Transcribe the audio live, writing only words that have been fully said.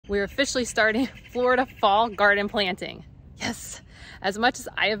we're officially starting Florida fall garden planting. Yes, as much as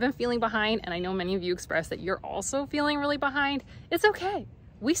I have been feeling behind, and I know many of you expressed that you're also feeling really behind, it's okay.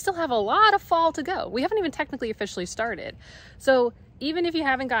 We still have a lot of fall to go. We haven't even technically officially started. So even if you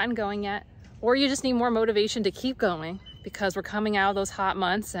haven't gotten going yet, or you just need more motivation to keep going because we're coming out of those hot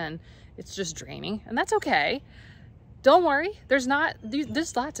months and it's just draining, and that's okay. Don't worry, there's a lot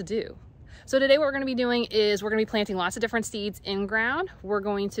to do. So today what we're gonna be doing is we're gonna be planting lots of different seeds in ground. We're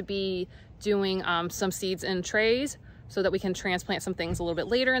going to be doing some seeds in trays so that we can transplant some things a little bit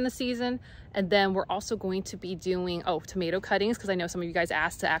later in the season. And then we're also going to be doing, tomato cuttings, because I know some of you guys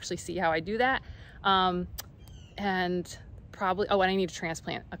asked to actually see how I do that. And probably, and I need to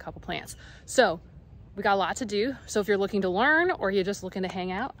transplant a couple plants. So we got a lot to do. So if you're looking to learn or you're just looking to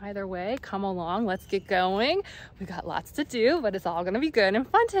hang out, either way, come along, let's get going. We got lots to do, but it's all gonna be good and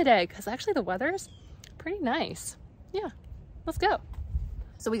fun today because actually the weather's pretty nice. Yeah, let's go.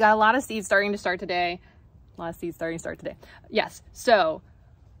 So we got a lot of seeds starting to start today. Yes, so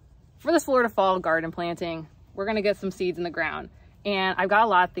for this Florida fall garden planting, we're gonna get some seeds in the ground. And I've got a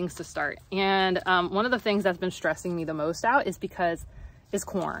lot of things to start. And one of the things that's been stressing me the most out is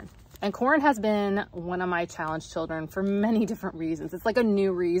corn. And corn has been one of my challenge children for many different reasons. It's like a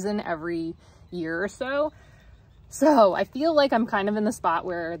new reason every year or so. So I feel like I'm kind of in the spot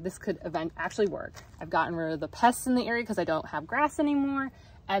where this could actually work. I've gotten rid of the pests in the area because I don't have grass anymore.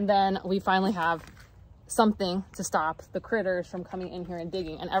 And then we finally have something to stop the critters from coming in here and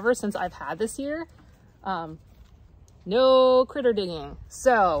digging. And ever since I've had this year, no critter digging.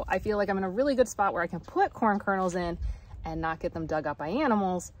 So I feel like I'm in a really good spot where I can put corn kernels in and not get them dug up by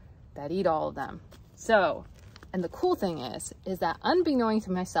animals that eat all of them. So, and the cool thing is that unbeknownst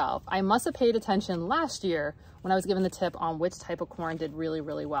to myself, I must have paid attention last year when I was given the tip on which type of corn did really,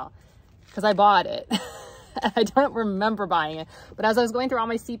 really well, because I bought it. I don't remember buying it, but as I was going through all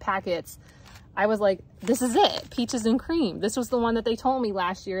my seed packets, I was like, this is it, peaches and cream. This was the one that they told me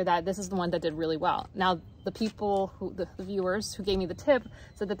last year that this is the one that did really well. Now, the people, the viewers who gave me the tip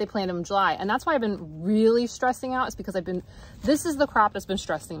said that they planted them in July. And that's why I've been really stressing out, is because this is the crop that's been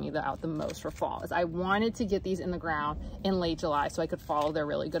stressing me out the most for fall, is I wanted to get these in the ground in late July so I could follow their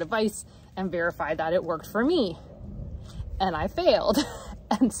really good advice and verify that it worked for me. And I failed.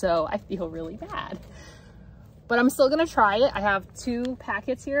 And so I feel really bad. But I'm still gonna try it. I have 2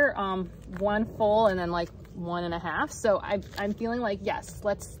 packets here, one full and then like 1.5. So I'm feeling like, yes,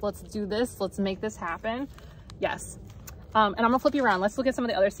 let's do this. Let's make this happen. Yes. And I'm gonna flip you around. Let's look at some of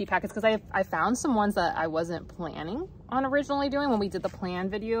the other seed packets, because I found some ones that I wasn't planning on originally doing when we did the plan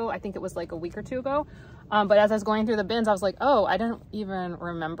video. I think it was like a week or 2 ago. But as I was going through the bins, I was like, oh, I didn't even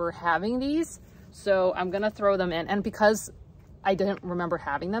remember having these. So I'm gonna throw them in. And because I didn't remember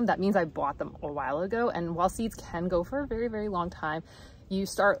having them, that means I bought them a while ago. And while seeds can go for a very, very long time, you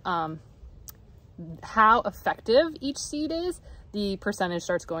start, how effective each seed is, the percentage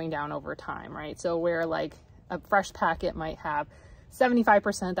starts going down over time, right? So where like a fresh packet might have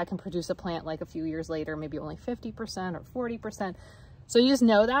 75% that can produce a plant like a few years later, maybe only 50% or 40%. So you just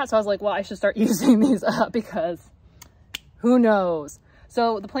know that. So I was like, well, I should start using these up because who knows?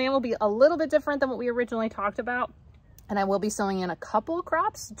 So the plan will be a little bit different than what we originally talked about. And I will be sowing in a couple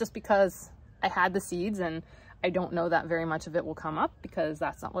crops just because I had the seeds and I don't know that very much of it will come up because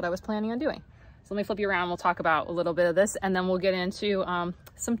that's not what I was planning on doing. So let me flip you around. We'll talk about a little bit of this and then we'll get into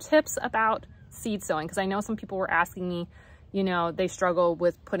some tips about seed sowing, because I know some people were asking me, you know, they struggle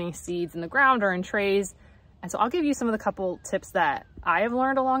with putting seeds in the ground or in trays. And so I'll give you some of the couple tips that I have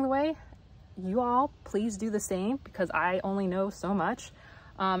learned along the way. You all please do the same, because I only know so much.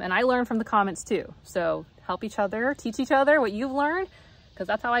 And I learn from the comments too. So help each other, teach each other what you've learned, because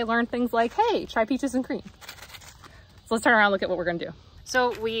that's how I learned things like, hey, try peaches and cream. So let's turn around and look at what we're gonna do.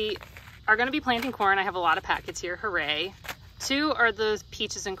 So we are gonna be planting corn. I have a lot of packets here, hooray. 2 are the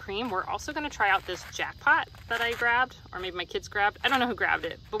peaches and cream. We're also gonna try out this jackpot that I grabbed, or maybe my kids grabbed. I don't know who grabbed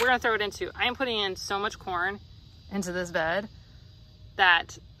it, but we're gonna throw it into. I am putting in so much corn into this bed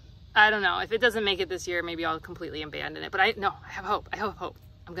that I don't know. If it doesn't make it this year, maybe I'll completely abandon it. But I have hope. I have hope.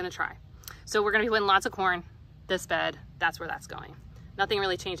 I'm gonna try. So we're gonna be putting lots of corn, this bed, that's where that's going. Nothing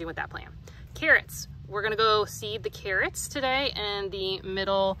really changing with that plan. Carrots, we're gonna go seed the carrots today in the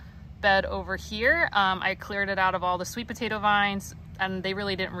middle bed over here. I cleared it out of all the sweet potato vines and they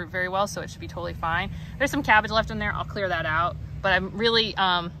really didn't root very well, so it should be totally fine. There's some cabbage left in there, I'll clear that out. But I'm really,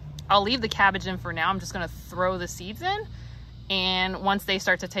 I'll leave the cabbage in for now. I'm just gonna throw the seeds in, and once they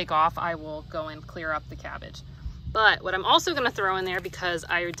start to take off, I will go and clear up the cabbage. But what I'm also gonna throw in there, because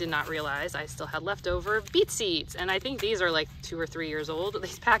I did not realize I still had leftover beet seeds, and I think these are like 2 or 3 years old,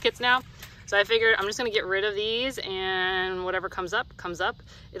 these packets now. So I figured I'm just gonna get rid of these, and whatever comes up, comes up.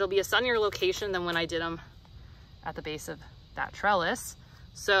 It'll be a sunnier location than when I did them at the base of that trellis.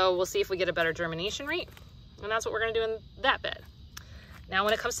 So we'll see if we get a better germination rate. And that's what we're gonna do in that bed. Now,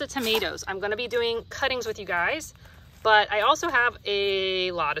 when it comes to tomatoes, I'm gonna be doing cuttings with you guys, but I also have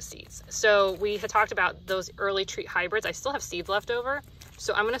a lot of seeds. So we had talked about those early treat hybrids. I still have seeds left over.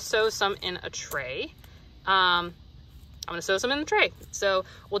 So I'm gonna sow some in a tray. I'm gonna sow some in the tray. So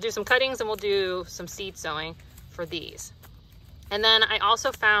we'll do some cuttings and we'll do some seed sowing for these. And then I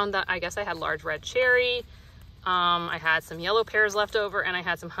also found that I guess I had large red cherry. I had some yellow pears left over, and I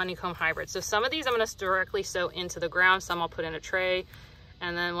had some honeycomb hybrids. So some of these I'm gonna directly sow into the ground. Some I'll put in a tray,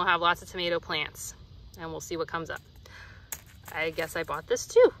 and then we'll have lots of tomato plants and we'll see what comes up. I guess I bought this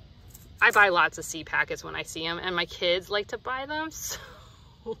too. I buy lots of seed packets when I see them, and my kids like to buy them. So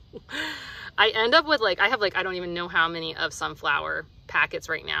I end up with I I don't even know how many of sunflower packets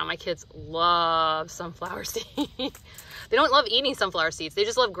right now. My kids love sunflower seeds. They don't love eating sunflower seeds. They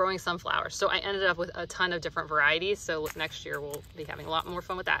just love growing sunflowers. So I ended up with a ton of different varieties. So next year we'll be having a lot more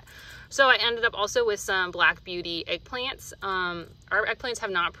fun with that. So I ended up also with some Black Beauty eggplants. Our eggplants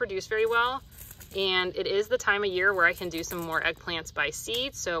have not produced very well, and it is the time of year where I can do some more eggplants by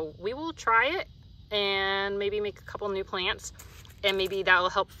seed. So we will try it and maybe make a couple new plants. And maybe that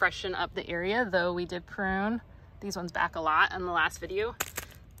will help freshen up the area, though we did prune these ones back a lot in the last video.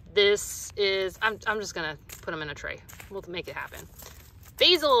 This is, I'm just gonna put them in a tray. We'll make it happen.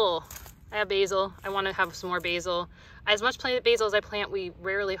 Basil, I have basil. I wanna have some more basil. As much basil as I plant, we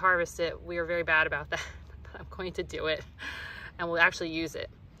rarely harvest it. We are very bad about that, but I'm going to do it and we'll actually use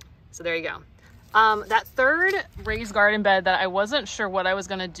it. So there you go. That third raised garden bed that I wasn't sure what I was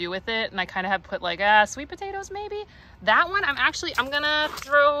gonna do with it, and I kind of had put sweet potatoes maybe. That one I'm gonna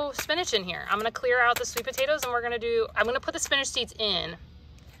throw spinach in here. I'm gonna clear out the sweet potatoes, and I'm gonna put the spinach seeds in.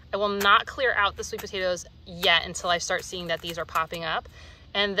 I will not clear out the sweet potatoes yet until I start seeing that these are popping up,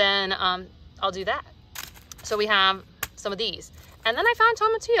 and then I'll do that. So we have some of these. And then I found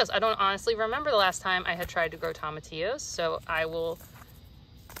tomatillos. I don't honestly remember the last time I had tried to grow tomatillos, so I will,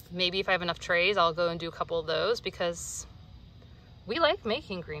 maybe if I have enough trays, I'll go and do a couple of those because we like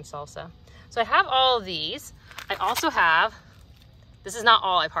making green salsa. So I have all of these. I also have, this is not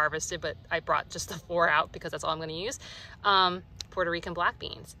all I've harvested, but I brought just the 4 out because that's all I'm gonna use, Puerto Rican black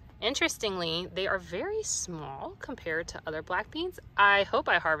beans. Interestingly, they are very small compared to other black beans. I hope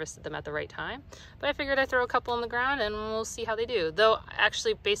I harvested them at the right time, but I figured I'd throw a couple on the ground and we'll see how they do. Though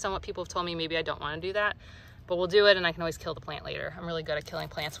actually, based on what people have told me, maybe I don't wanna do that, but we'll do it and I can always kill the plant later. I'm really good at killing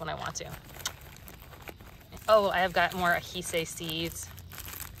plants when I want to. Oh, I have got more ajíse seeds.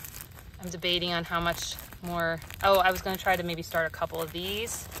 I'm debating on how much more. Oh, I was gonna try to maybe start a couple of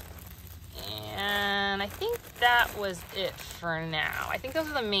these. And I think that was it for now. I think those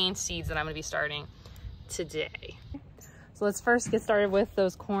are the main seeds that I'm gonna be starting today. So let's first get started with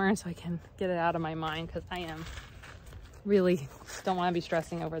those corn so I can get it out of my mind, because I am really don't wanna be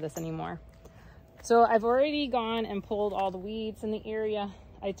stressing over this anymore. So I've already gone and pulled all the weeds in the area.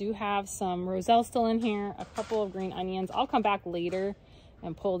 I do have some roselle still in here, a couple of green onions. I'll come back later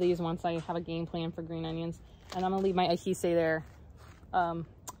and pull these once I have a game plan for green onions. And I'm gonna leave my ajíse there.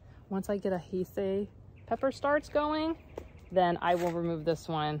 Once I get ajíse pepper starts going, then I will remove this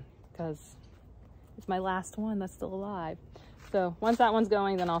one because it's my last one that's still alive. So once that one's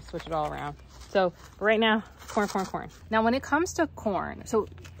going, then I'll switch it all around. So right now, corn, corn, corn. Now when it comes to corn, so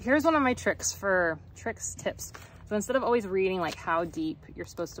here's one of my tips. So instead of always reading how deep you're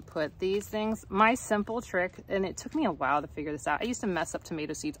supposed to put these things, my simple trick, and it took me a while to figure this out. I used to mess up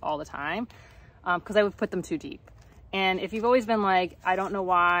tomato seeds all the time because I would put them too deep. And if you've always been like, I don't know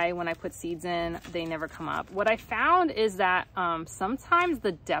why when I put seeds in, they never come up. What I found is that sometimes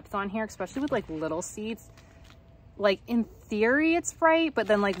the depth on here, especially with little seeds, in theory it's right, but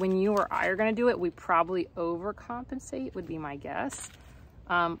then when you or I are gonna do it, we probably overcompensate would be my guess.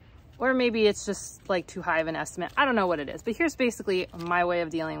 Or maybe it's just too high of an estimate. I don't know what it is, but here's basically my way of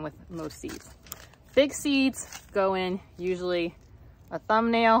dealing with most seeds. Big seeds go in usually a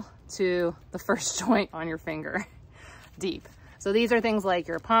thumbnail to the first joint on your finger. Deep. So these are things like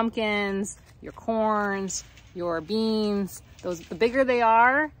your pumpkins, your corns, your beans. The bigger they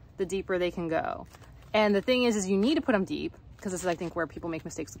are, the deeper they can go. And the thing is you need to put them deep, because this is, I think, where people make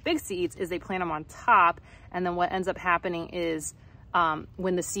mistakes with big seeds, is they plant them on top, and then what ends up happening is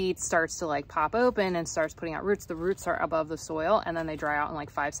when the seed starts to pop open and starts putting out roots, the roots are above the soil, and then they dry out in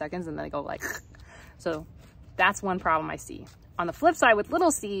 5 seconds, and then they go so that's one problem I see. On the flip side, with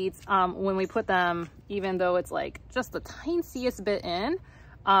little seeds, when we put them, even though it's just the tiniest bit in,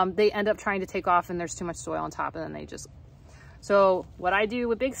 they end up trying to take off and there's too much soil on top, and then they just, so what I do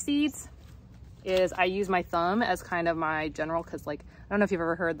with big seeds, is I use my thumb as kind of my general, because like, I don't know if you've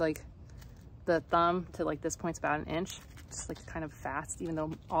ever heard like the thumb to like this point's about 1 inch. It's like kind of fast, even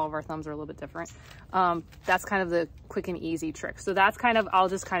though all of our thumbs are a little bit different. That's kind of the quick and easy trick. So that's kind of, I'll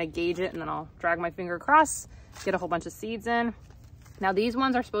just kind of gauge it and then I'll drag my finger across, get a whole bunch of seeds in. Now these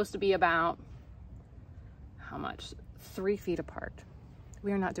ones are supposed to be about, how much? 3 feet apart.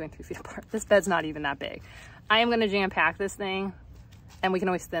 We are not doing 3 feet apart. This bed's not even that big. I am gonna jam pack this thing, and we can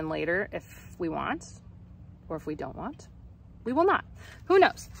always thin later if we want, or if we don't want, we will not. Who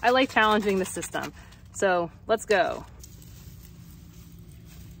knows? I like challenging the system. So let's go.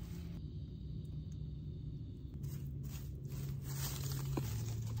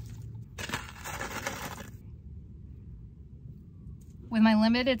 With my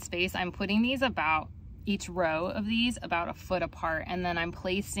limited space, I'm putting these about, each row of these about 1 foot apart, and then I'm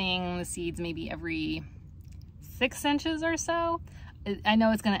placing the seeds maybe every 6 inches or so. I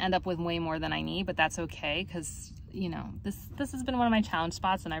know it's gonna end up with way more than I need, but that's okay, because you know, this has been one of my challenge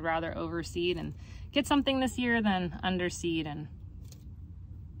spots, and I'd rather overseed and get something this year than underseed and,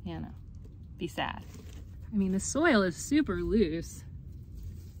 you know, be sad. I mean, the soil is super loose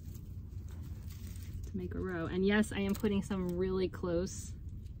to make a row. And yes, I am putting some really close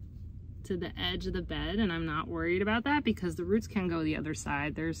to the edge of the bed, and I'm not worried about that because the roots can go the other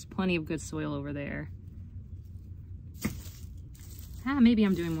side. There's plenty of good soil over there. Maybe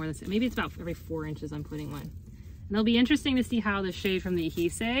I'm doing more than this. Maybe it's about every 4 inches I'm putting one. And it'll be interesting to see how the shade from the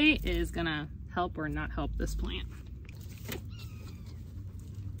Ihise is gonna help or not help this plant.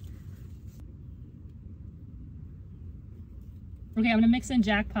 Okay, I'm gonna mix in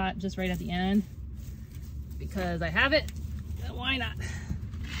Jackpot just right at the end because I have it. Why not?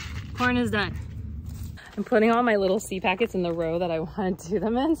 Corn is done. I'm putting all my little seed packets in the row that I want to do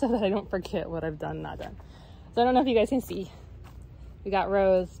them in so that I don't forget what I've done, not done. So I don't know if you guys can see. We got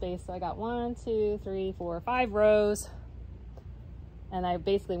rows spaced, so I got 1, 2, 3, 4, 5 rows. And I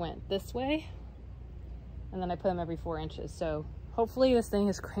basically went this way, and then I put them every 4 inches. So hopefully this thing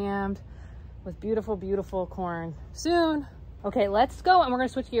is crammed with beautiful, beautiful corn soon. Okay, let's go, and we're gonna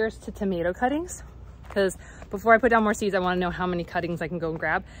switch gears to tomato cuttings, because before I put down more seeds, I wanna know how many cuttings I can go and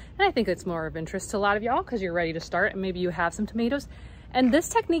grab. And I think it's more of interest to a lot of y'all because you're ready to start and maybe you have some tomatoes. And this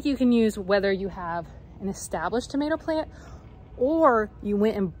technique you can use whether you have an established tomato plant or you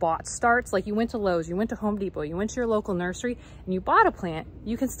went and bought starts, like you went to Lowe's, you went to Home Depot, you went to your local nursery and you bought a plant.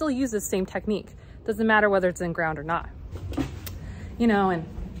 You can still use this same technique. Doesn't matter whether it's in ground or not. You know, and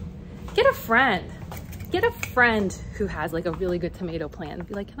get a friend who has like a really good tomato plant and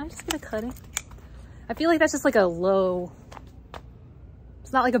be like, can I just get a cutting? I feel like that's just like a low,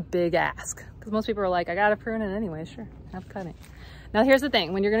 it's not like a big ask, because most people are like, I gotta prune it anyway, sure, have cutting. Now here's the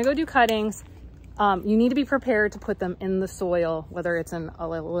thing, when you're gonna go do cuttings, you need to be prepared to put them in the soil, whether it's in a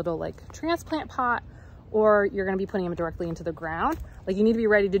little like transplant pot or you're gonna be putting them directly into the ground. Like you need to be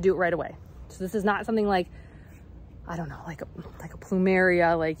ready to do it right away. So this is not something like, I don't know, like a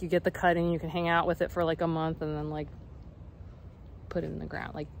plumeria, like you get the cutting, you can hang out with it for like a month and then like put it in the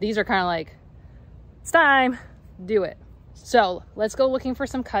ground. Like these are kind of like, it's time, do it. So let's go looking for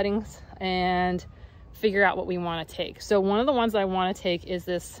some cuttings and figure out what we want to take. So one of the ones that I want to take is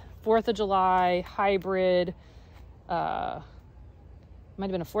this 4th of July hybrid, might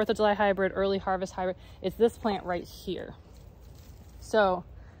have been a 4th of July hybrid, early harvest hybrid. It's this plant right here. So,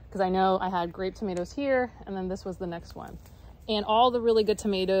 because I know I had grape tomatoes here, and then this was the next one. And all the really good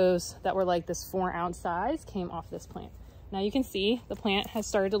tomatoes that were like this 4-ounce size came off this plant. Now you can see the plant has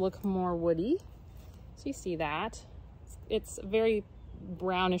started to look more woody. So you see that. It's very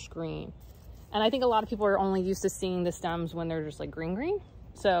brownish green. And I think a lot of people are only used to seeing the stems when they're just like green.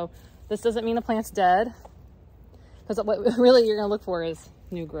 So this doesn't mean the plant's dead, because what really you're gonna look for is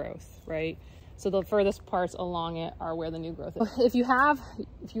new growth, right? So the furthest parts along it are where the new growth is. If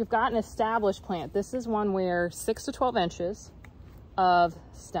you've got an established plant, this is one where 6 to 12 inches of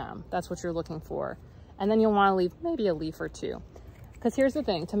stem, that's what you're looking for. And then you'll wanna leave maybe a leaf or two. Because here's the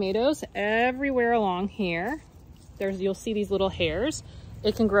thing, tomatoes everywhere along here, you'll see these little hairs,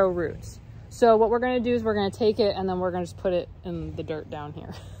 it can grow roots. So what we're gonna do is we're gonna take it and then we're gonna just put it in the dirt down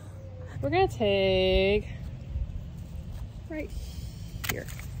here. We're gonna take right here.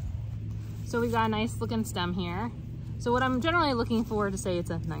 So we've got a nice looking stem here. So what I'm generally looking for to say it's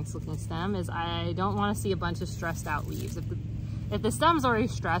a nice looking stem is I don't wanna see a bunch of stressed out leaves. If the stem's already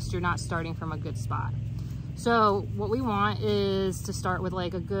stressed, you're not starting from a good spot. So what we want is to start with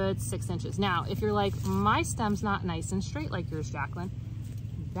like a good 6 inches. Now, if you're like, my stem's not nice and straight like yours, Jacqueline,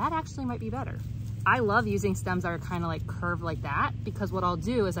 that actually might be better. I love using stems that are kind of like curved like that, because what I'll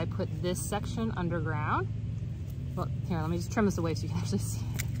do is I put this section underground. Well, here, let me just trim this away so you can actually see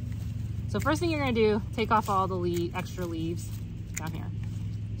it. So first thing you're gonna do, take off all the extra leaves down here.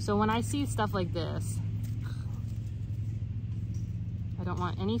 So when I see stuff like this, I don't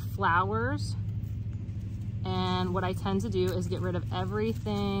want any flowers. And what I tend to do is get rid of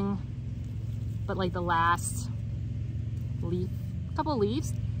everything but like the last couple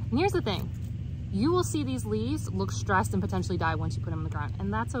leaves. And here's the thing, you will see these leaves look stressed and potentially die once you put them in the ground,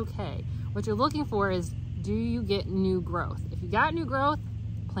 and that's okay. What you're looking for is, do you get new growth? If you got new growth,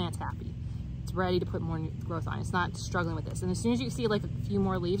 plant's happy. It's ready to put more new growth on. It's not struggling with this. And as soon as you see like a few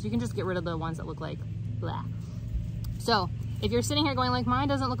more leaves, you can just get rid of the ones that look like blah. So if you're sitting here going like, mine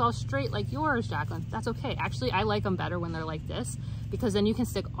doesn't look all straight like yours, Jacqueline, that's okay. Actually, I like them better when they're like this, because then you can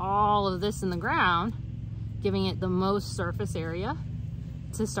stick all of this in the ground, giving it the most surface area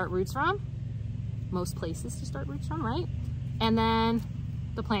to start roots from, most places to start roots from, right? And then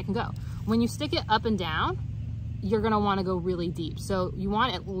the plant can go. When you stick it up and down, you're gonna wanna go really deep. So you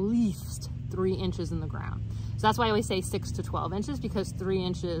want at least 3 inches in the ground. So that's why I always say 6 to 12 inches, because 3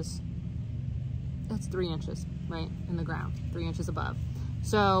 inches, that's 3 inches, right, in the ground, 3 inches above.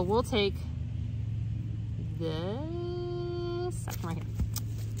 So we'll take this section right here,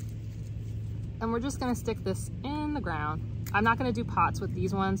 and we're just gonna stick this in the ground. I'm not gonna do pots with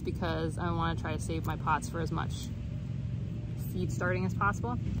these ones because I wanna try to save my pots for as much seed starting as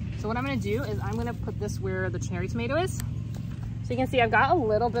possible. So what I'm gonna do is I'm gonna put this where the cherry tomato is. So you can see I've got a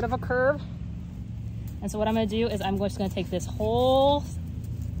little bit of a curve. And so what I'm gonna do is I'm just gonna take this whole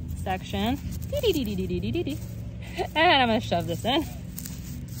section, and I'm gonna shove this in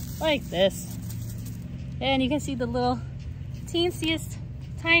like this. And you can see the little teensiest,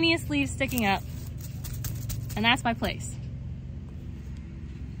 tiniest leaves sticking up. And that's my place.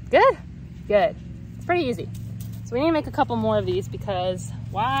 Good? Good. It's pretty easy. So we need to make a couple more of these, because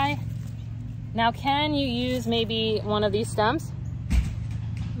why? Now, can you use maybe one of these stems?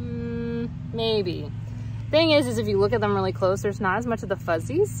 Maybe. Thing is if you look at them really close, there's not as much of the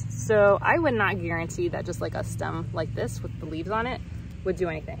fuzzies. So I would not guarantee that just like a stem like this with the leaves on it would do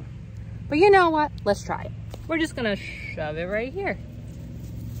anything. But you know what? Let's try it. We're just gonna shove it right here.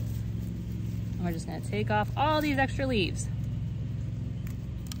 And we're just gonna take off all these extra leaves.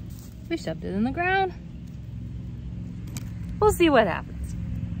 We shoved it in the ground. We'll see what happens.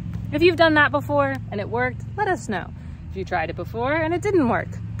 If you've done that before and it worked, let us know. If you tried it before and it didn't work,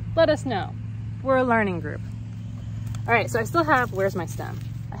 let us know. We're a learning group. All right, so I still have, where's my stem?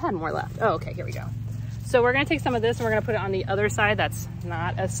 I had more left. Oh, okay, here we go. So we're gonna take some of this and we're gonna put it on the other side that's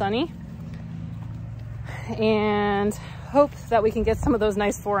not as sunny, and hope that we can get some of those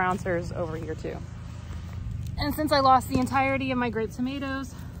nice 4-ouncers over here too. And since I lost the entirety of my grape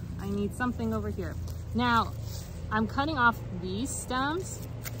tomatoes, I need something over here. Now, I'm cutting off these stems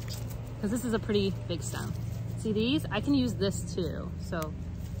because this is a pretty big stem. See these? I can use this too. So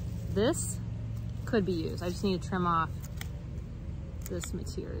this could be used. I just need to trim off this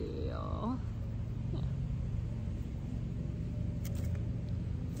material. Yeah.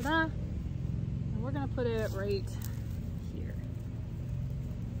 Ta-da! And we're gonna put it right here.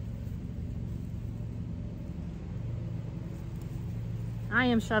 I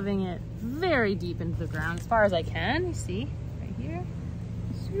am shoving it very deep into the ground as far as I can. You see, right here.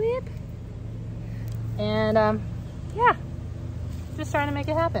 Sweep. And yeah, just trying to make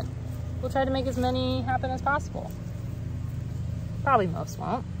it happen. We'll try to make as many happen as possible. Probably most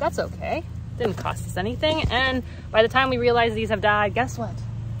won't. That's okay. Didn't cost us anything. And by the time we realize these have died, guess what?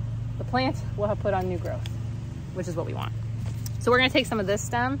 The plant will have put on new growth, which is what we want. So we're gonna take some of this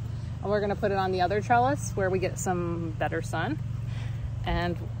stem and we're gonna put it on the other trellis where we get some better sun,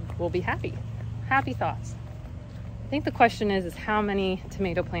 and we'll be happy. Happy thoughts. I think the question is how many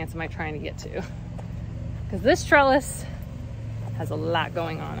tomato plants am I trying to get to? Because this trellis has a lot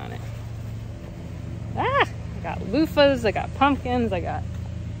going on it. I got loofahs, I got pumpkins, I got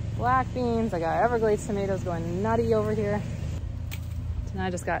black beans, I got Everglades tomatoes going nutty over here. So now I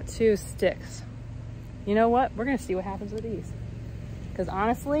just got 2 sticks. You know what? We're gonna see what happens with these. Because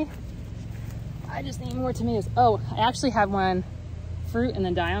honestly, I just need more tomatoes. Oh, I actually had one fruit and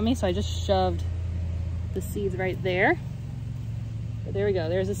then die on me, so I just shoved the seeds right there. But there we go,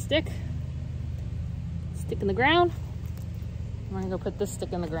 there's a stick. Stick in the ground. I'm gonna go put this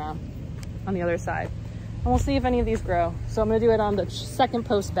stick in the ground on the other side. And we'll see if any of these grow. So I'm gonna do it on the second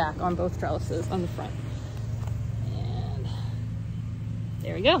post back on both trellises on the front. And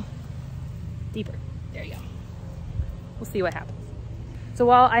there we go. Deeper, there you go. We'll see what happens. So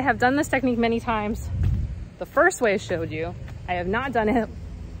while I have done this technique many times, the first way I showed you, I have not done it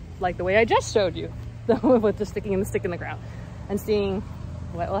like the way I just showed you, with just sticking the stick in the ground and seeing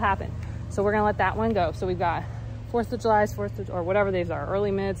what will happen. So we're gonna let that one go. So we've got 4th of July, or whatever these are, early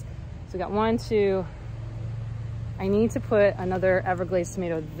mids, So we got 1, 2. I need to put another Everglades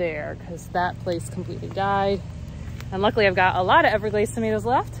tomato there because that place completely died. And luckily I've got a lot of Everglades tomatoes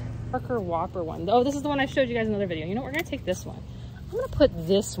left. Parker Whopper one. Oh, this is the one I showed you guys in another video. You know what, we're gonna take this one. I'm gonna put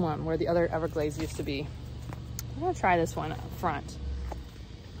this one where the other Everglades used to be. I'm gonna try this one up front.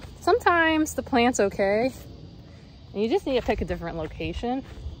 Sometimes the plant's okay, and you just need to pick a different location.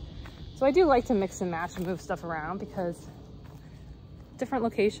 So I do like to mix and match and move stuff around because different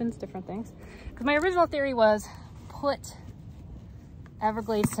locations, different things. Because my original theory was put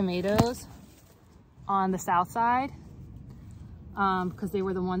Everglades tomatoes on the south side because they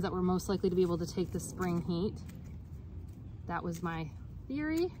were the ones that were most likely to be able to take the spring heat. That was my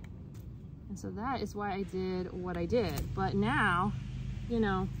theory. And so that is why I did what I did. But now, you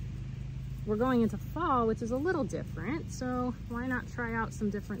know, we're going into fall, which is a little different. So why not try out some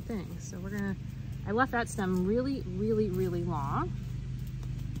different things? So I left that stem really, really, really long.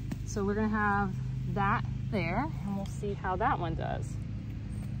 So we're gonna have that there and we'll see how that one does.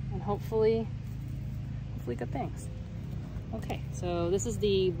 And hopefully good things. Okay, so this is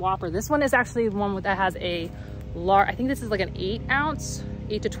the Whopper. This one is actually one that has a large, I think this is like an 8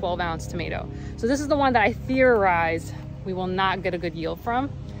 to 12 ounce tomato. So this is the one that I theorized we will not get a good yield from,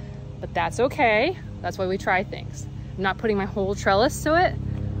 but that's okay. That's why we try things. I'm not putting my whole trellis to it,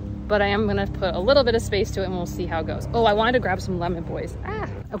 but I am gonna put a little bit of space to it and we'll see how it goes. Oh, I wanted to grab some lemon boys.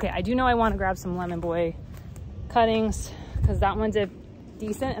 Okay, I do know I want to grab some lemon boy cuttings because that one did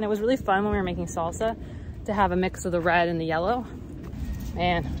decent and it was really fun when we were making salsa to have a mix of the red and the yellow.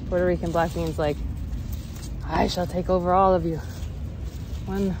 And Puerto Rican black beans like, I shall take over all of you.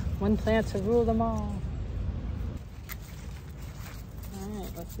 One plant to rule them all. All right,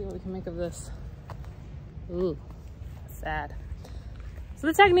 let's see what we can make of this. Ooh, sad. So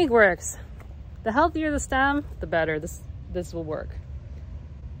the technique works. The healthier the stem, the better this will work.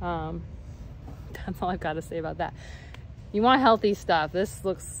 That's all I've got to say about that. You want healthy stuff. This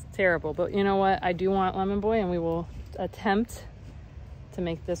looks terrible, but you know what? I do want lemon boy and we will attempt to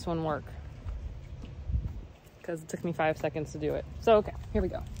make this one work because it took me 5 seconds to do it. So, okay, here we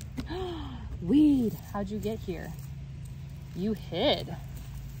go. Weed, how'd you get here? You hid.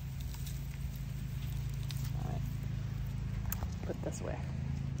 All right, put this away.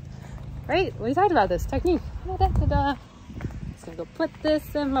 Great, we talked about this technique. Da-da-da-da. Just gonna go put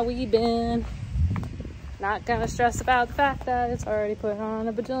this in my weed bin. Not gonna stress about the fact that it's already put on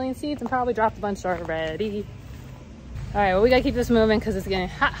a bajillion seeds and probably dropped a bunch already. All right, well, we gotta keep this moving because it's getting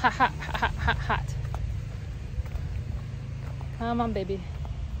hot, hot, hot, hot, hot, hot. Come on, baby.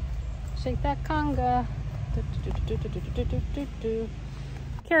 Shake that conga.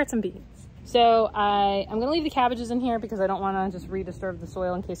 Carrots and beans. So I'm gonna leave the cabbages in here because I don't wanna just redisturb the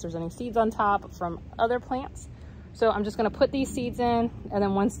soil in case there's any seeds on top from other plants. So I'm just gonna put these seeds in and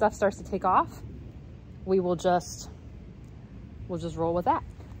then when stuff starts to take off, we'll just roll with that.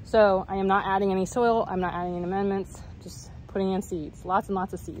 So I am not adding any soil. I'm not adding any amendments, just putting in seeds, lots and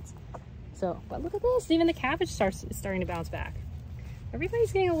lots of seeds. So, but look at this, even the cabbage is starting to bounce back.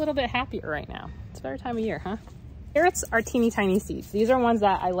 Everybody's getting a little bit happier right now. It's a better time of year, huh? Carrots are teeny tiny seeds. These are ones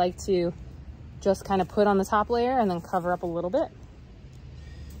that I like to just kind of put on the top layer and then cover up a little bit.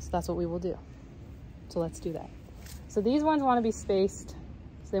 So that's what we will do. So let's do that. So these ones want to be spaced.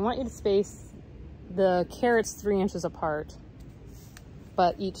 So they want you to space the carrots 3 inches apart,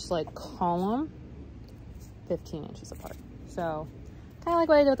 but each like column 15 inches apart. So kind of like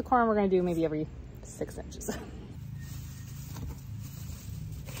what I did with the corn, we're going to do maybe every 6 inches.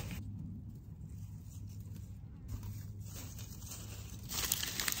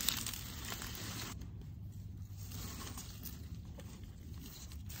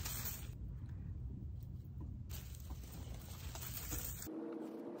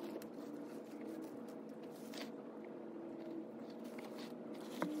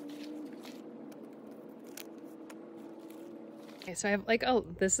 Okay, so I have like, oh,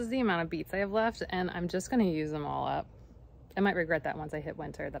 this is the amount of beets I have left and I'm just gonna use them all up. I might regret that once I hit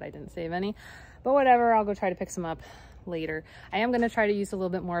winter that I didn't save any, but whatever, I'll go try to pick some up later. I am gonna try to use a little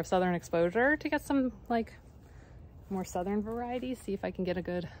bit more of southern exposure to get some like more southern varieties, see if I can get a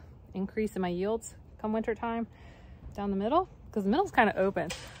good increase in my yields come winter time down the middle, because the middle's kind of open.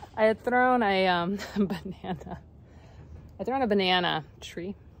 I had thrown a banana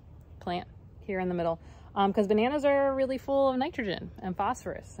tree plant here in the middle. Because bananas are really full of nitrogen and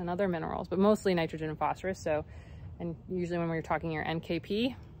phosphorus and other minerals, but mostly nitrogen and phosphorus. So, and usually when we're talking your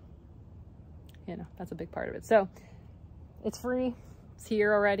NKP, you know, that's a big part of it. So it's free, it's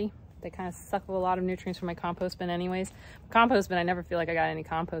here already. They kind of suck a lot of nutrients from my compost bin anyways. Compost bin, I never feel like I got any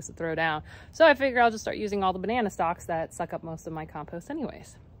compost to throw down. So I figure I'll just start using all the banana stalks that suck up most of my compost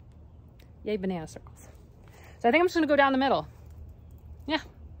anyways. Yay, banana circles. So I think I'm just gonna go down the middle. Yeah,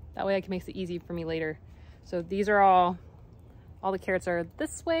 that way I can make it easy for me later. So these are all the carrots are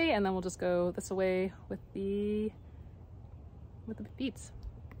this way, and then we'll just go this way with the beets.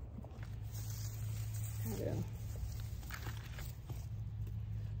 There we go.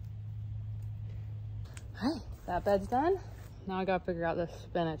 All right, that bed's done. Now I gotta figure out the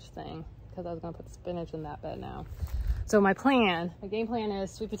spinach thing, because I was gonna put spinach in that bed now. So my game plan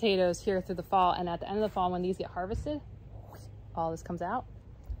is sweet potatoes here through the fall, and at the end of the fall when these get harvested, all this comes out,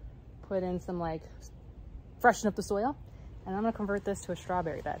 put in some like, freshen up the soil, and I'm gonna convert this to a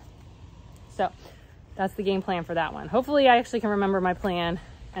strawberry bed. So that's the game plan for that one. Hopefully I actually can remember my plan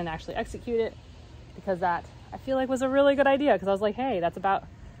and actually execute it, because that I feel like was a really good idea, because I was like, hey, that's about,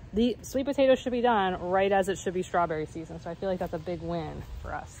 the sweet potatoes should be done right as it should be strawberry season. So I feel like that's a big win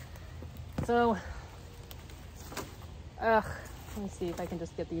for us. So, let me see if I can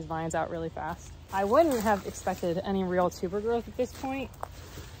just get these vines out really fast. I wouldn't have expected any real tuber growth at this point.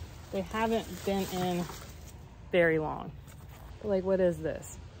 They haven't been in very long. But like, what is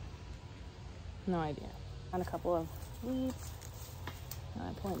this? No idea. And a couple of weeds.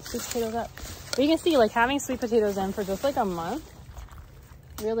 I'm pulling the sweet potatoes up. But you can see, like, having sweet potatoes in for just like a month,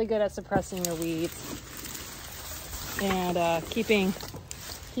 really good at suppressing your weeds and keeping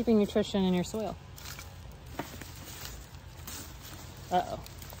nutrition in your soil. Uh-oh.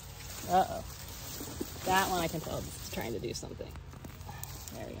 Uh-oh. That one I can tell it's trying to do something.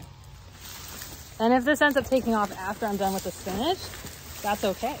 There we go. And if this ends up taking off after I'm done with the spinach, that's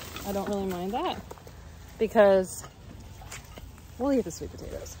okay. I don't really mind that, because we'll eat the sweet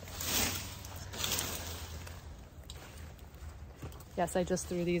potatoes. Yes, I just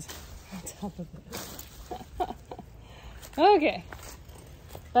threw these on top of it. Okay.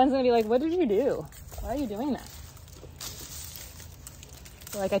 Ben's gonna be like, what did you do? Why are you doing that?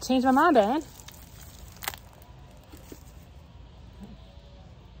 So, like, I changed my mind, Ben.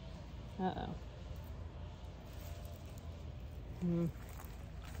 Uh-oh.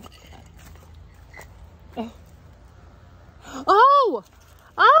 Oh. Oh!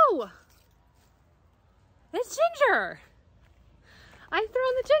 Oh! It's ginger! I've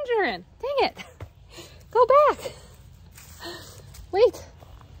thrown the ginger in. Dang it. Go back. Wait.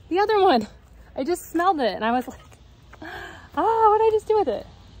 The other one. I just smelled it and I was like, oh, what did I just do with it?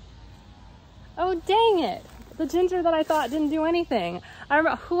 Oh, dang it. The ginger that I thought didn't do anything. I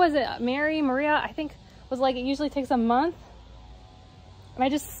remember, who was it? Maria, I think, was like, it usually takes a month. And I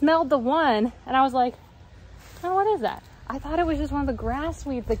just smelled the one and I was like, oh, what is that? I thought it was just one of the grass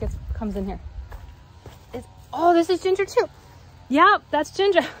weeds that comes in here. Oh, this is ginger too. Yep, that's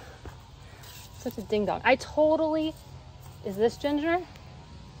ginger. Such a ding dong. Is this ginger?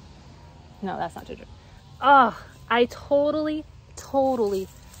 No, that's not ginger. Oh, I totally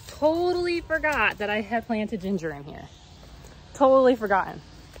forgot that I had planted ginger in here. Totally forgotten.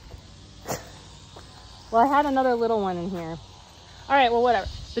 Well, I had another little one in here. All right, well, whatever.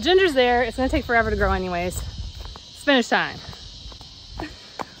 The ginger's there. It's gonna take forever to grow anyways. Spinach time.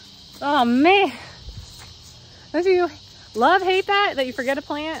 Oh man. Don't you hate that you forget a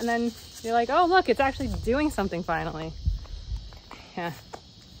plant and then you're like, oh look, it's actually doing something finally. Yeah.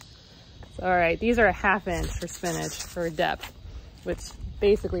 So, all right, these are a 1/2 inch for spinach for depth, which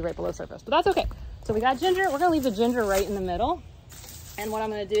basically right below surface, but that's okay. So we got ginger. We're gonna leave the ginger right in the middle. And what I'm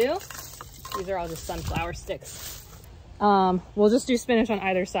gonna do, these are all just sunflower sticks. We'll just do spinach on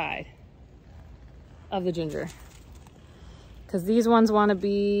either side of the ginger, because these ones want to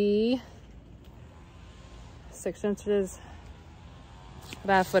be 6 inches,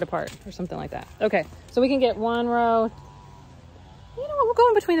 about 1 foot apart or something like that. Okay, so we can get one row. You know what, we'll go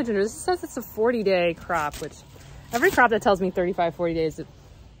in between the ginger. This says it's a 40-day crop, which every crop that tells me 35, 40 days, it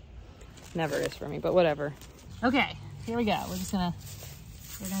never is for me, but whatever. Okay, here we go. We're gonna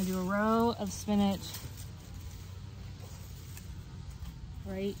do a row of spinach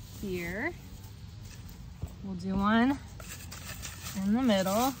right here. We'll do one in the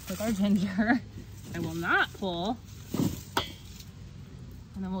middle with our ginger. I will not pull.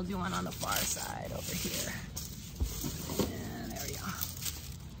 And then we'll do one on the far side over here. And there we go.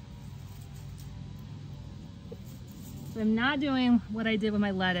 So I'm not doing what I did with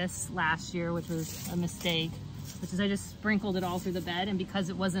my lettuce last year, which was a mistake, which is I just sprinkled it all through the bed, and because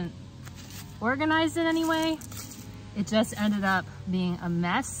it wasn't organized in any way, it just ended up being a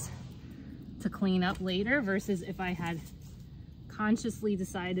mess to clean up later, versus if I had consciously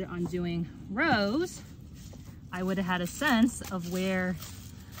decided on doing rows, I would have had a sense of where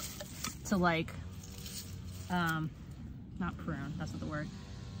to, like, not prune, that's not the word,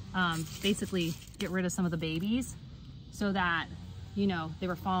 basically get rid of some of the babies, so that you know, they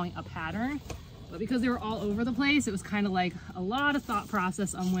were following a pattern, but because they were all over the place, it was kind of like a lot of thought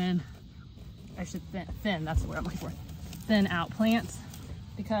process on when I should thin, that's the word I'm looking for, thin out plants,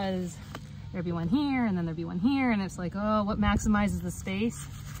 because there'd be one here and then there'd be one here, and it's like, oh, what maximizes the space?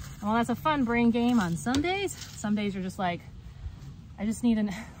 Well, that's a fun brain game on some days. Some days you're just like, I don't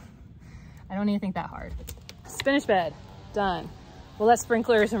need to think that hard. Spinach bed, done. We'll let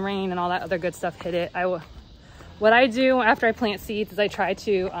sprinklers and rain and all that other good stuff hit it. What I do after I plant seeds is I try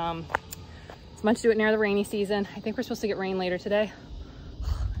to, as much do it near the rainy season. I think we're supposed to get rain later today.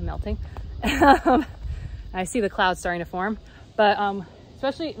 I'm melting. I see the clouds starting to form, but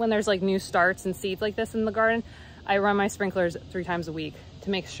especially when there's like new starts and seeds like this in the garden, I run my sprinklers 3 times a week to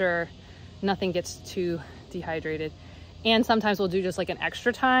make sure nothing gets too dehydrated. And sometimes we'll do just like an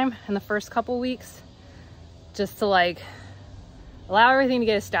extra time in the first couple weeks, just to like allow everything to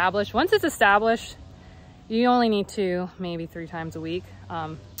get established. Once it's established, you only need 2, maybe 3 times a week.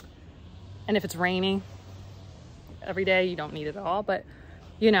 And if it's raining every day, you don't need it at all. But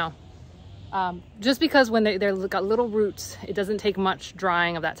you know, just because when they're got little roots, it doesn't take much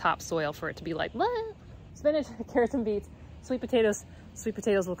drying of that topsoil for it to be like, what? Spinach, carrots and beets, sweet potatoes. Sweet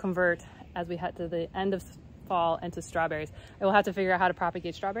potatoes will convert as we head to the end of fall into strawberries. I will have to figure out how to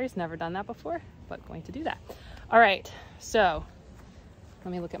propagate strawberries. Never done that before, but going to do that. All right, so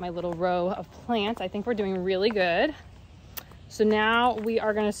let me look at my little row of plants. I think we're doing really good. So now we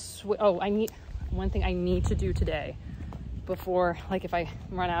are gonna one thing I need to do today before, like if I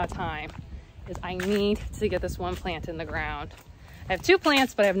run out of time, is I need to get this one plant in the ground. I have 2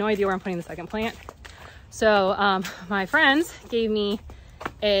 plants, but I have no idea where I'm putting the second plant. So my friends gave me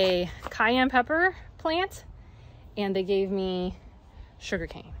a cayenne pepper plant and they gave me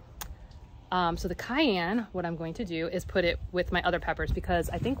sugarcane. So the cayenne, what I'm going to do is put it with my other peppers because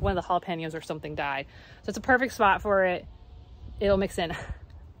I think one of the jalapenos or something died. So it's a perfect spot for it. It'll mix in.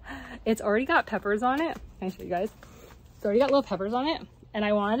 It's already got peppers on it. Can I show you guys? It's already got little peppers on it. And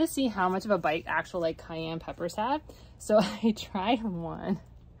I wanted to see how much of a bite actual like cayenne peppers had. So I tried one.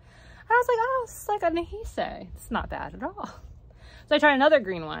 I was like, oh, it's like a nahise. It's not bad at all. So I tried another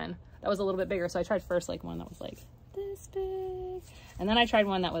green one that was a little bit bigger. So I tried first like one that was like this big. And then I tried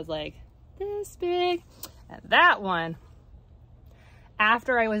one that was like this big. And that one,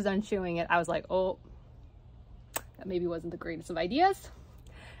 after I was done chewing it, I was like, oh, that maybe wasn't the greatest of ideas.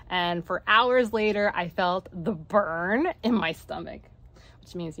 And for hours later, I felt the burn in my stomach,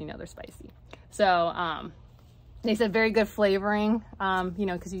 which means, you know, they're spicy. So, they said very good flavoring, you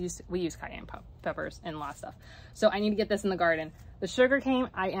know, because we use cayenne peppers and a lot of stuff. So I need to get this in the garden. The sugarcane,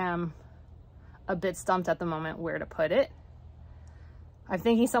 I am a bit stumped at the moment where to put it. I'm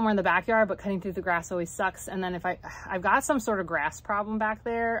thinking somewhere in the backyard, but cutting through the grass always sucks. And then if I've got some sort of grass problem back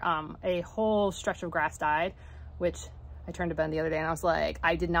there, a whole stretch of grass died, which I turned to Ben the other day and I was like,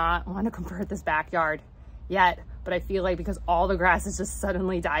 I did not want to convert this backyard yet, but I feel like because all the grass has just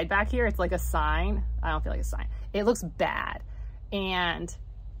suddenly died back here, it's like a sign. I don't feel like a sign. It looks bad. And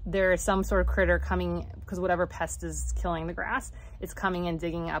there is some sort of critter coming, because whatever pest is killing the grass, it's coming and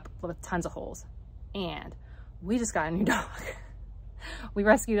digging up with tons of holes. And we just got a new dog. We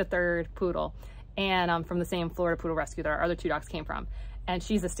rescued a 3rd poodle, and from the same Florida poodle rescue that our other 2 dogs came from. And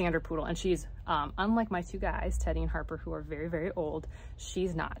she's a standard poodle, and she's, unlike my 2 guys, Teddy and Harper, who are very, very old,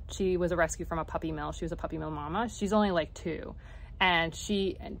 she's not. She was a rescue from a puppy mill. She was a puppy mill mama. She's only like 2. And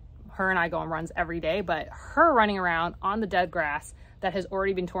her and I go on runs every day, but her running around on the dead grass that has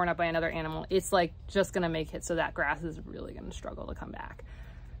already been torn up by another animal, it's like just gonna make it so that grass is really gonna struggle to come back.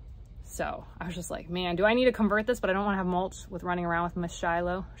 So I was just like, man, do I need to convert this? But I don't wanna have mulch with running around with Miss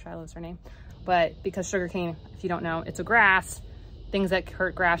Shiloh. Shiloh's her name. But because sugarcane, if you don't know, it's a grass. Things that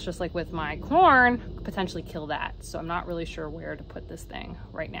hurt grass, just like with my corn, potentially kill that. So I'm not really sure where to put this thing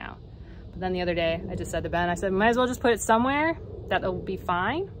right now. But then the other day, I just said to Ben, I said, might as well just put it somewhere that'll be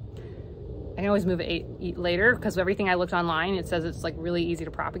fine. I can always move it later, because everything I looked online, it says it's like really easy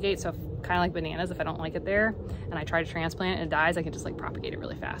to propagate. So kind of like bananas, if I don't like it there and I try to transplant it and it dies, I can just like propagate it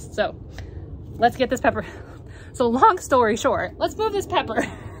really fast. So let's get this pepper. So long story short, let's move this pepper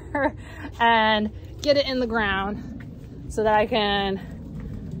and get it in the ground so that I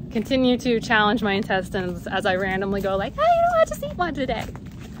can continue to challenge my intestines as I randomly go like, hey, you know what, just eat one today.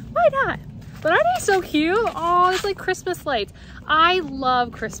 Why not? But aren't they so cute? Oh, it's like Christmas lights. I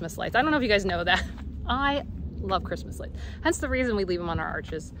love Christmas lights. I don't know if you guys know that. I love Christmas lights. Hence the reason we leave them on our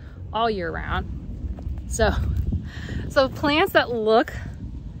arches all year round. So plants that look,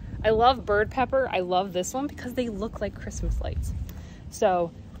 I love bird pepper. I love this one because they look like Christmas lights.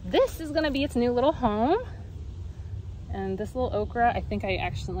 So this is gonna be its new little home. And this little okra, I think I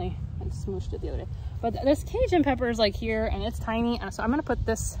smooshed it the other day. But this Cajun pepper is like here and it's tiny. And so I'm gonna put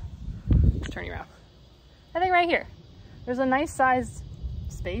this, just turn you around. I think right here. There's a nice sized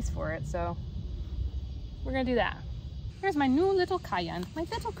space for it. So we're gonna do that. Here's my new little cayenne, my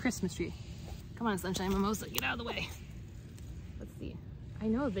little Christmas tree. Come on, Sunshine Mimosa, get out of the way. Let's see. I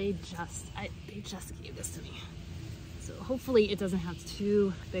know they just gave this to me. So hopefully it doesn't have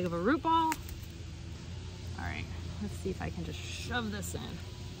too big of a root ball. All right, let's see if I can just shove this in.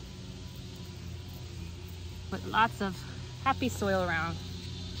 Put lots of happy soil around.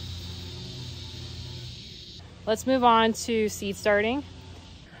 Let's move on to seed starting.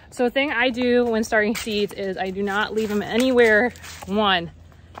 So a thing I do when starting seeds is I do not leave them anywhere. One,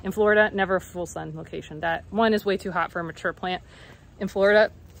 in Florida, never a full sun location. That one is way too hot for a mature plant. In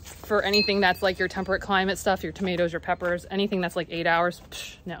Florida, for anything that's like your temperate climate stuff, your tomatoes, your peppers, anything that's like 8 hours,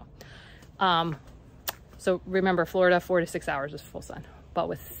 no. So remember, Florida, 4 to 6 hours is full sun. But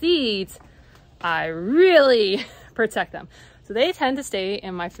with seeds, I really protect them. So they tend to stay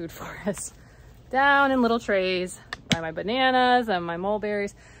in my food forest, down in little trays by my bananas and my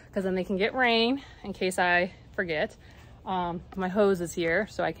mulberries, because then they can get rain in case I forget. My hose is here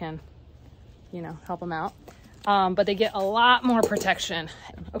so I can, you know, help them out. But they get a lot more protection.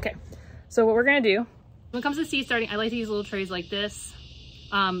 Okay, so what we're gonna do, when it comes to seed starting, I like to use little trays like this.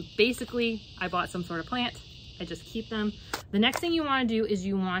 Basically, I bought some sort of plant. I just keep them. The next thing you wanna do is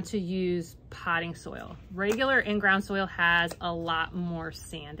you want to use potting soil. Regular in-ground soil has a lot more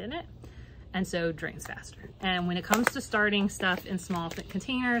sand in it, and so drains faster. And when it comes to starting stuff in small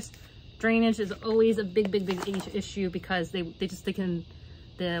containers, drainage is always a big issue because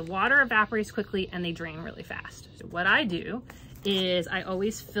the water evaporates quickly and they drain really fast. So what I do is I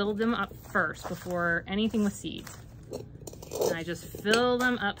always fill them up first before anything with seeds. And I just fill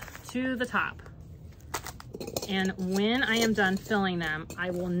them up to the top. And when I am done filling them, I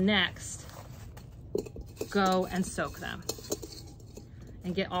will next go and soak them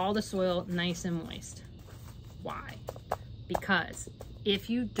and get all the soil nice and moist. Why? Because if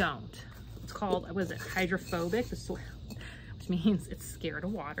you don't, it's called, what is it, hydrophobic, the soil, which means it's scared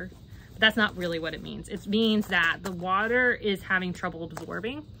of water. But that's not really what it means. It means that the water is having trouble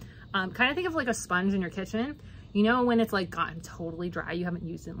absorbing. Kind of think of like a sponge in your kitchen. You know, when it's like gotten totally dry, you haven't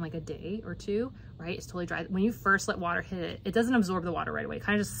used it in like a day or two, right? It's totally dry. When you first let water hit it, it doesn't absorb the water right away. It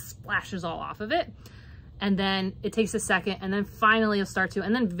kind of just splashes all off of it. And then it takes a second, and then finally it'll start to,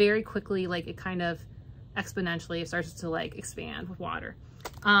 and then very quickly, like it kind of exponentially, it starts to like expand with water.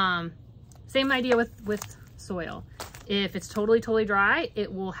 Same idea with soil. If it's totally dry,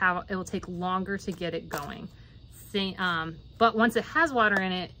 it will take longer to get it going. But once it has water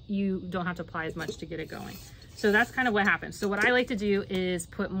in it, you don't have to apply as much to get it going. So that's kind of what happens. So what I like to do is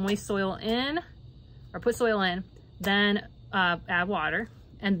put moist soil in, or put soil in, then add water,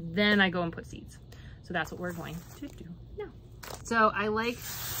 and then I go and put seeds. So that's what we're going to do now. So I like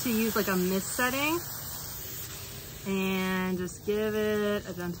to use like a mist setting and just give it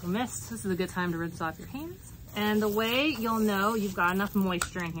a gentle mist. This is a good time to rinse off your hands. And the way you'll know you've got enough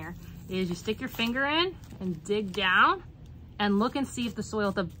moisture in here is you stick your finger in and dig down and look and see if the soil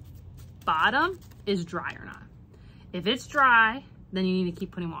at the bottom is dry or not. If it's dry, then you need to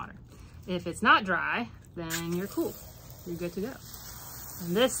keep putting water. If it's not dry, then you're cool. You're good to go.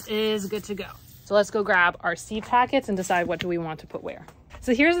 And this is good to go. So let's go grab our seed packets and decide what do we want to put where.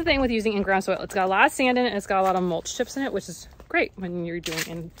 So here's the thing with using in-ground soil. It's got a lot of sand in it and it's got a lot of mulch chips in it, which is great when you're doing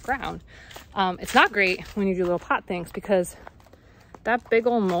in-ground. It's not great when you do little pot things because that big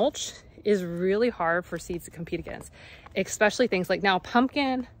old mulch is really hard for seeds to compete against, especially things like now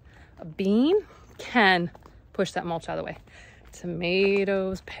pumpkin, a bean can push that mulch out of the way.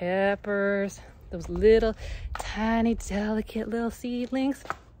 Tomatoes, peppers, those little tiny delicate little seedlings.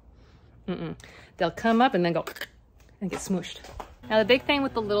 They'll come up and then go and get smooshed. Now the big thing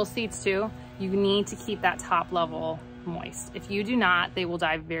with the little seeds too, you need to keep that top level moist. If you do not, they will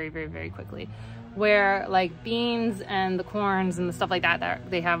die very quickly. Where like beans and the corns and the stuff like that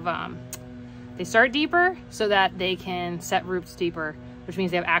they have, they start deeper so that they can set roots deeper, which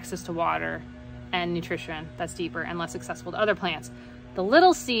means they have access to water and nutrition that's deeper and less accessible to other plants. The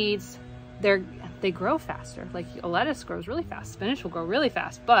little seeds, they grow faster. Like a lettuce grows really fast, spinach will grow really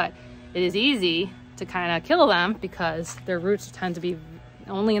fast, but it is easy to kind of kill them because their roots tend to be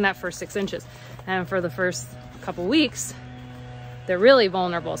only in that first 6 inches. And for the first couple weeks, they're really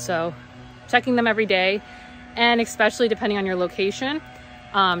vulnerable. So checking them every day, and especially depending on your location,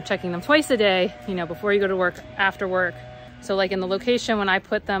 checking them twice a day, you know, before you go to work, after work. So like in the location, when I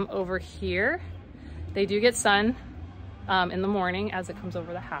put them over here, they do get sun in the morning as it comes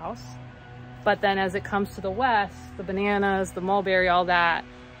over the house. But then as it comes to the west, the bananas, the mulberry, all that,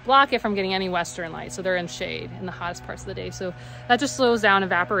 block it from getting any western light. So they're in shade in the hottest parts of the day. So that just slows down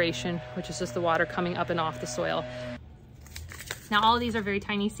evaporation, which is just the water coming up and off the soil. Now all of these are very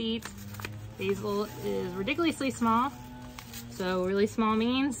tiny seeds. Basil is ridiculously small. So really small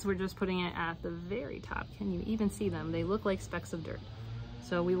means we're just putting it at the very top. Can you even see them? They look like specks of dirt.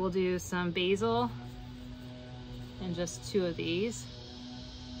 So we will do some basil and just 2 of these.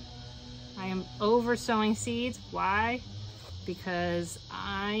 I am over sowing seeds. Why? Because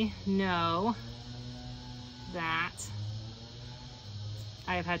I know that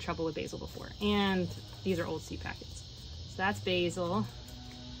I have had trouble with basil before, and these are old seed packets. So that's basil.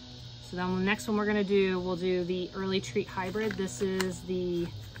 So then the next one we're gonna do, we'll do the early treat hybrid. This is the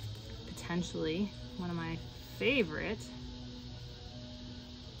potentially one of my favorite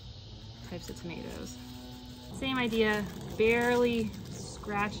types of tomatoes. Same idea, barely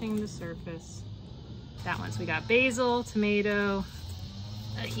scratching the surface. That one. So we got basil, tomato,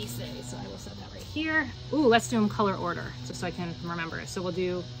 ahisei. So I will set that right here. Ooh, let's do them color order just so I can remember it. So we'll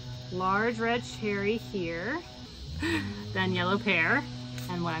do large red cherry here, then yellow pear.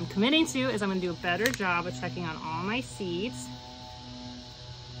 And what I'm committing to is I'm going to do a better job of checking on all my seeds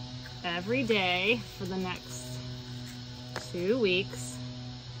every day for the next 2 weeks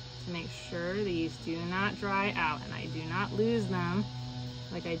to make sure these do not dry out and I do not lose them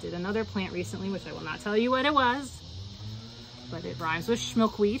like I did another plant recently, which I will not tell you what it was, but it rhymes with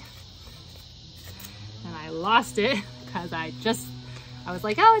schmilkweed. And I lost it because I was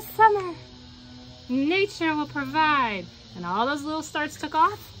like, oh, it's summer. Nature will provide. And all those little starts took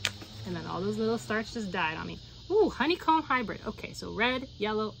off, and then all those little starts just died on me. Ooh, honeycomb hybrid. Okay, so red,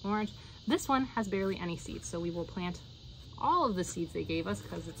 yellow, orange. This one has barely any seeds, so we will plant all of the seeds they gave us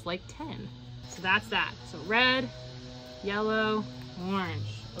because it's like 10. So that's that. So red, yellow,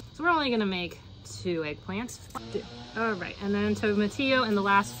 orange. So we're only gonna make 2 eggplants. All right, and then tomatillo in the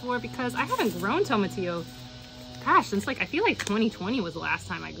last 4 because I haven't grown tomatillo, gosh, since like, I feel like 2020 was the last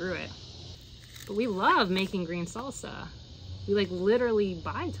time I grew it. But we love making green salsa. We like literally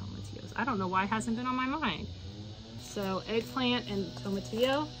buy tomatillos. I don't know why it hasn't been on my mind. So eggplant and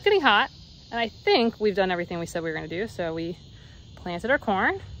tomatillo. It's getting hot, and I think we've done everything we said we were gonna do. So we planted our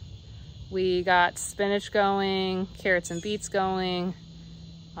corn. We got spinach going, carrots and beets going.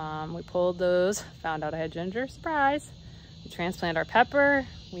 We pulled those, found out I had ginger, surprise. We transplanted our pepper.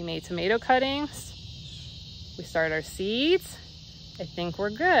 We made tomato cuttings. We started our seeds. I think we're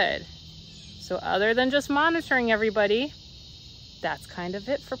good. So other than just monitoring everybody, that's kind of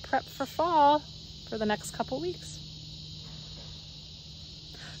it for prep for fall for the next couple weeks.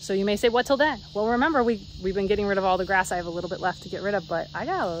 So you may say, what till then? Well, remember, we've been getting rid of all the grass. I have a little bit left to get rid of, but I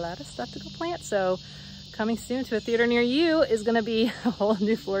got a lot of stuff to go plant. So coming soon to a theater near you is gonna be a whole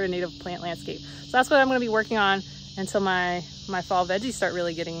new Florida native plant landscape. So that's what I'm gonna be working on until my fall veggies start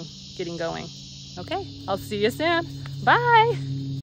really getting going. Okay, I'll see you soon. Bye.